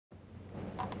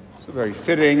So very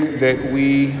fitting that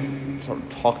we start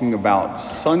talking about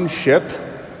sonship,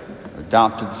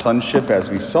 adopted sonship, as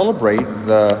we celebrate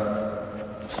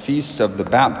the feast of the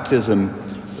baptism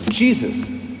of Jesus.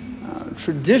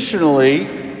 Traditionally,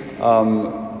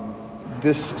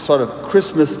 this sort of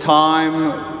Christmas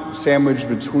time, sandwiched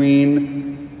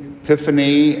between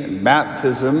Epiphany and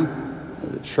baptism,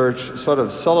 the church sort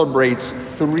of celebrates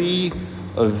three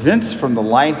events from the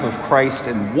life of Christ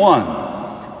in one.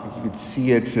 You could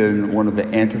see it in one of the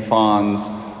antiphons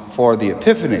for the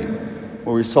Epiphany,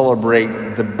 where we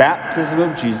celebrate the baptism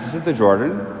of Jesus at the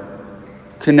Jordan,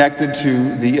 connected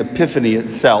to the Epiphany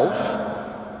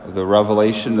itself, the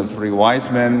revelation of three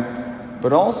wise men,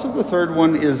 but also the third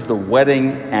one is the wedding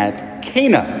at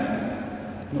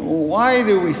Cana. Why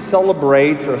do we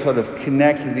celebrate or sort of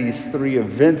connect these three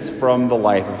events from the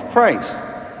life of Christ?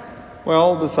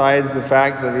 Well, besides the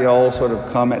fact that they all sort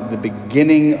of come at the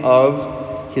beginning of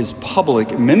his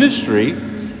public ministry,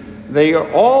 they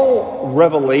are all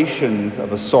revelations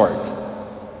of a sort.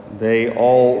 They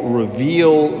all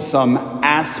reveal some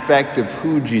aspect of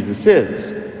who Jesus is.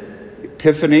 The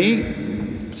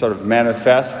Epiphany sort of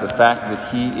manifests the fact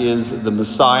that he is the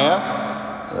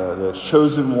Messiah, the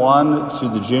chosen one to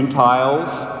the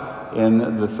Gentiles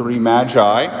in the three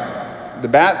Magi. The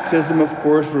baptism, of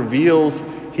course, reveals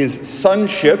his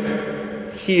sonship.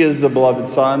 He is the beloved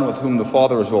Son with whom the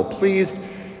Father is well pleased.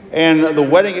 And the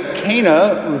wedding at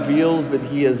Cana reveals that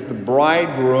he is the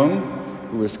bridegroom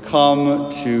who has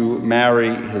come to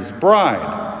marry his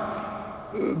bride.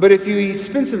 But if you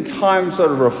spend some time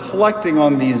sort of reflecting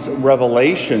on these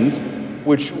revelations,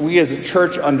 which we as a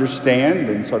church understand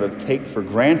and sort of take for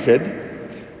granted,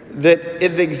 that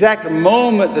at the exact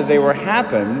moment that they were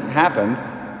happened,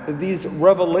 that these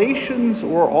revelations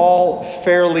were all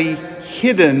fairly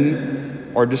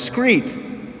hidden or discreet.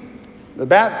 The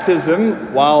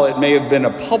baptism, while it may have been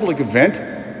a public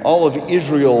event, all of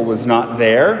Israel was not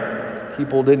there.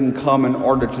 People didn't come in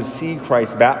order to see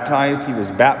Christ baptized. He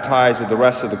was baptized with the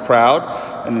rest of the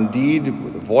crowd. And indeed,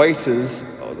 with the voices,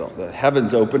 the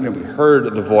heavens opened and we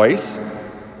heard the voice.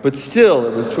 But still,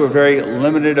 it was to a very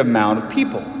limited amount of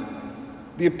people.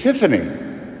 The Epiphany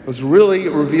was really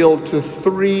revealed to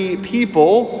three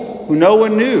people who no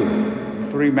one knew.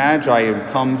 Three magi who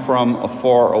had come from a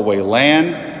faraway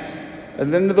land.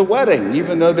 And then to the wedding,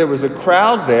 even though there was a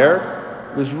crowd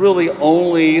there, it was really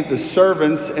only the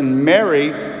servants and Mary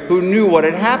who knew what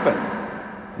had happened.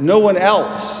 No one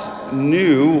else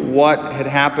knew what had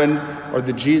happened or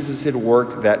that Jesus had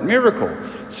worked that miracle.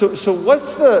 So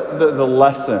what's the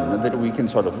lesson that we can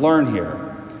sort of learn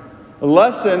here? The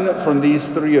lesson from these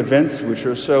three events, which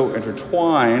are so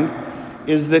intertwined,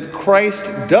 is that Christ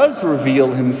does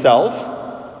reveal himself,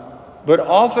 but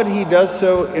often he does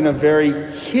so in a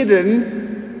very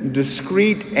hidden,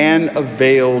 discreet, and a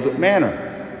veiled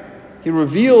manner. He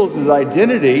reveals his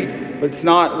identity, but it's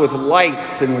not with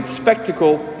lights and with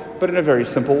spectacle, but in a very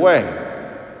simple way.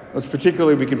 Most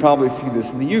particularly, we can probably see this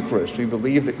in the Eucharist. We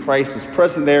believe that Christ is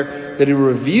present there, that he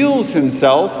reveals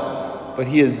himself, but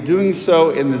he is doing so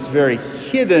in this very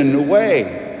hidden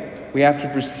way. We have to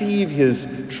perceive his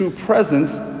true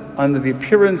presence under the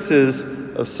appearances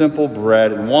of simple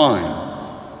bread and wine.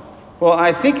 Well,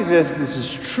 I think that this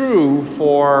is true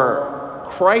for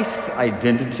Christ's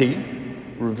identity,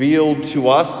 revealed to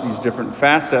us, these different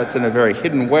facets, in a very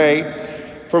hidden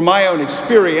way. From my own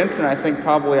experience, and I think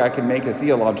probably I can make a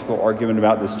theological argument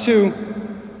about this too,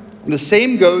 the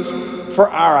same goes for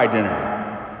our identity.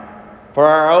 For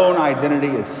our own identity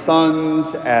as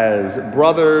sons, as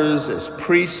brothers, as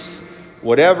priests,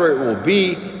 whatever it will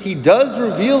be, he does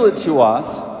reveal it to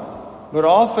us, but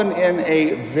often in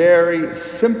a very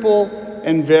simple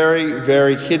and very,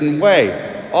 very hidden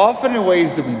way. Often in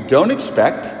ways that we don't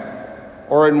expect,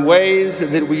 or in ways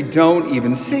that we don't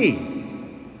even see.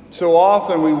 So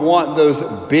often we want those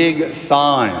big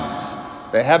signs,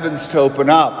 the heavens to open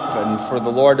up, and for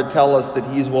the Lord to tell us that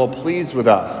he's well pleased with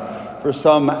us, for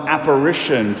some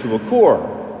apparition to occur.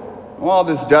 While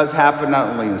this does happen not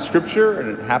only in Scripture,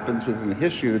 and it happens within the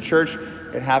history of the church,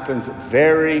 it happens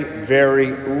very,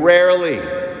 very rarely.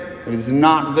 It is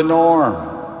not the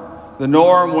norm. The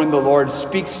norm when the Lord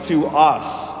speaks to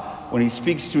us, when he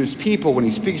speaks to his people, when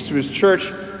he speaks to his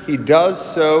church, he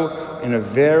does so in a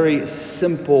very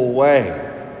simple way.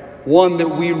 One that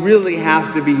we really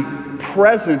have to be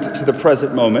present to the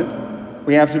present moment.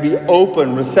 We have to be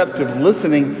open, receptive,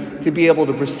 listening to be able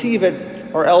to perceive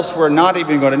it, or else we're not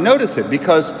even going to notice it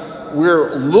because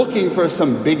we're looking for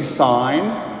some big sign,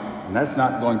 and that's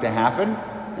not going to happen.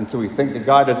 And so we think that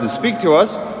God doesn't speak to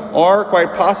us, or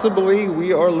quite possibly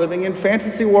we are living in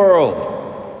fantasy world.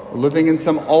 We're living in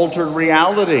some altered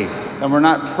reality and we're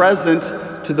not present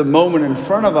to the moment in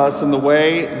front of us in the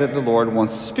way that the Lord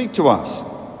wants to speak to us.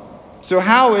 So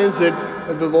how is it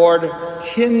that the Lord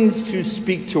tends to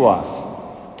speak to us,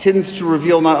 tends to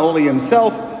reveal not only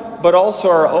himself, but also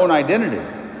our own identity,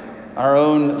 our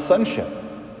own sonship?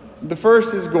 The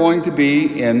first is going to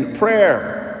be in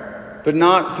prayer, but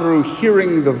not through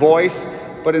hearing the voice,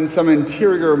 but in some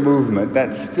interior movement,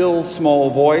 that still small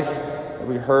voice that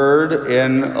we heard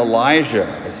in Elijah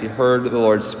as he heard the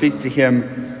Lord speak to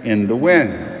him in the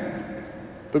wind.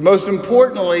 But most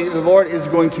importantly, the Lord is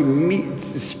going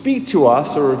to speak to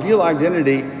us or reveal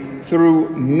identity through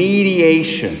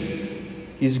mediation.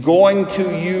 He's going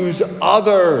to use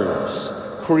others,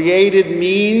 created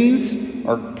means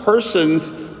or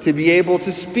persons, to be able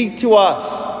to speak to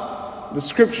us. The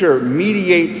Scripture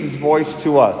mediates his voice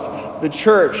to us. The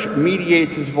church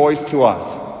mediates his voice to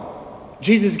us.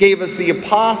 Jesus gave us the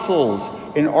apostles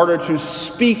in order to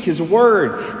speak his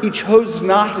word. He chose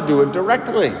not to do it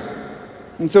directly.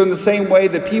 And so in the same way,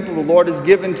 the people the Lord has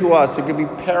given to us, it could be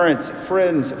parents,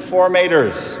 friends,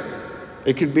 formators.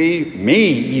 It could be me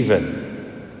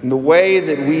even. In the way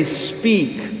that we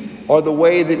speak or the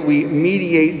way that we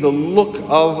mediate the look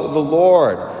of the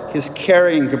Lord, his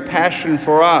caring, compassion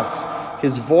for us,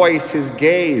 his voice, his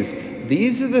gaze.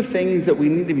 These are the things that we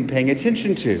need to be paying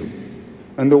attention to.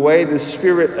 And the way the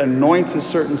Spirit anoints a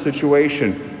certain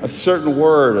situation, a certain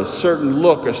word, a certain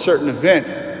look, a certain event,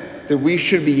 that we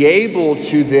should be able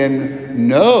to then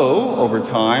know over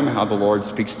time how the Lord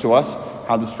speaks to us,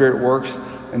 how the Spirit works,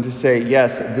 and to say,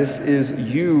 yes, this is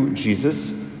you,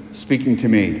 Jesus, speaking to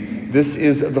me. This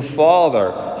is the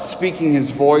Father speaking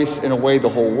his voice in a way the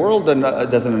whole world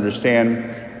doesn't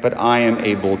understand, but I am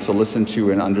able to listen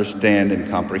to and understand and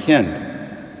comprehend.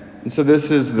 And so this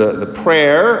is the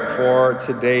prayer for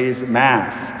today's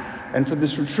Mass and for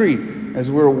this retreat as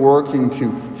we're working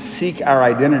to seek our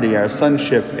identity, our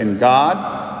sonship in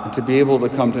God, and to be able to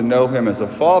come to know him as a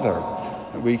Father.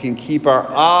 That we can keep our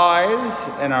eyes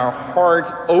and our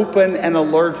heart open and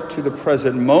alert to the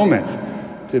present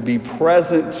moment, to be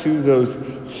present to those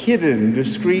hidden,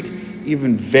 discreet,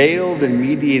 even veiled and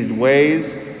mediated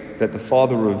ways that the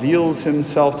Father reveals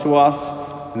himself to us,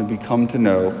 and that we come to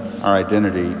know our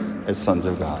identity as sons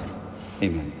of God.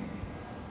 Amen.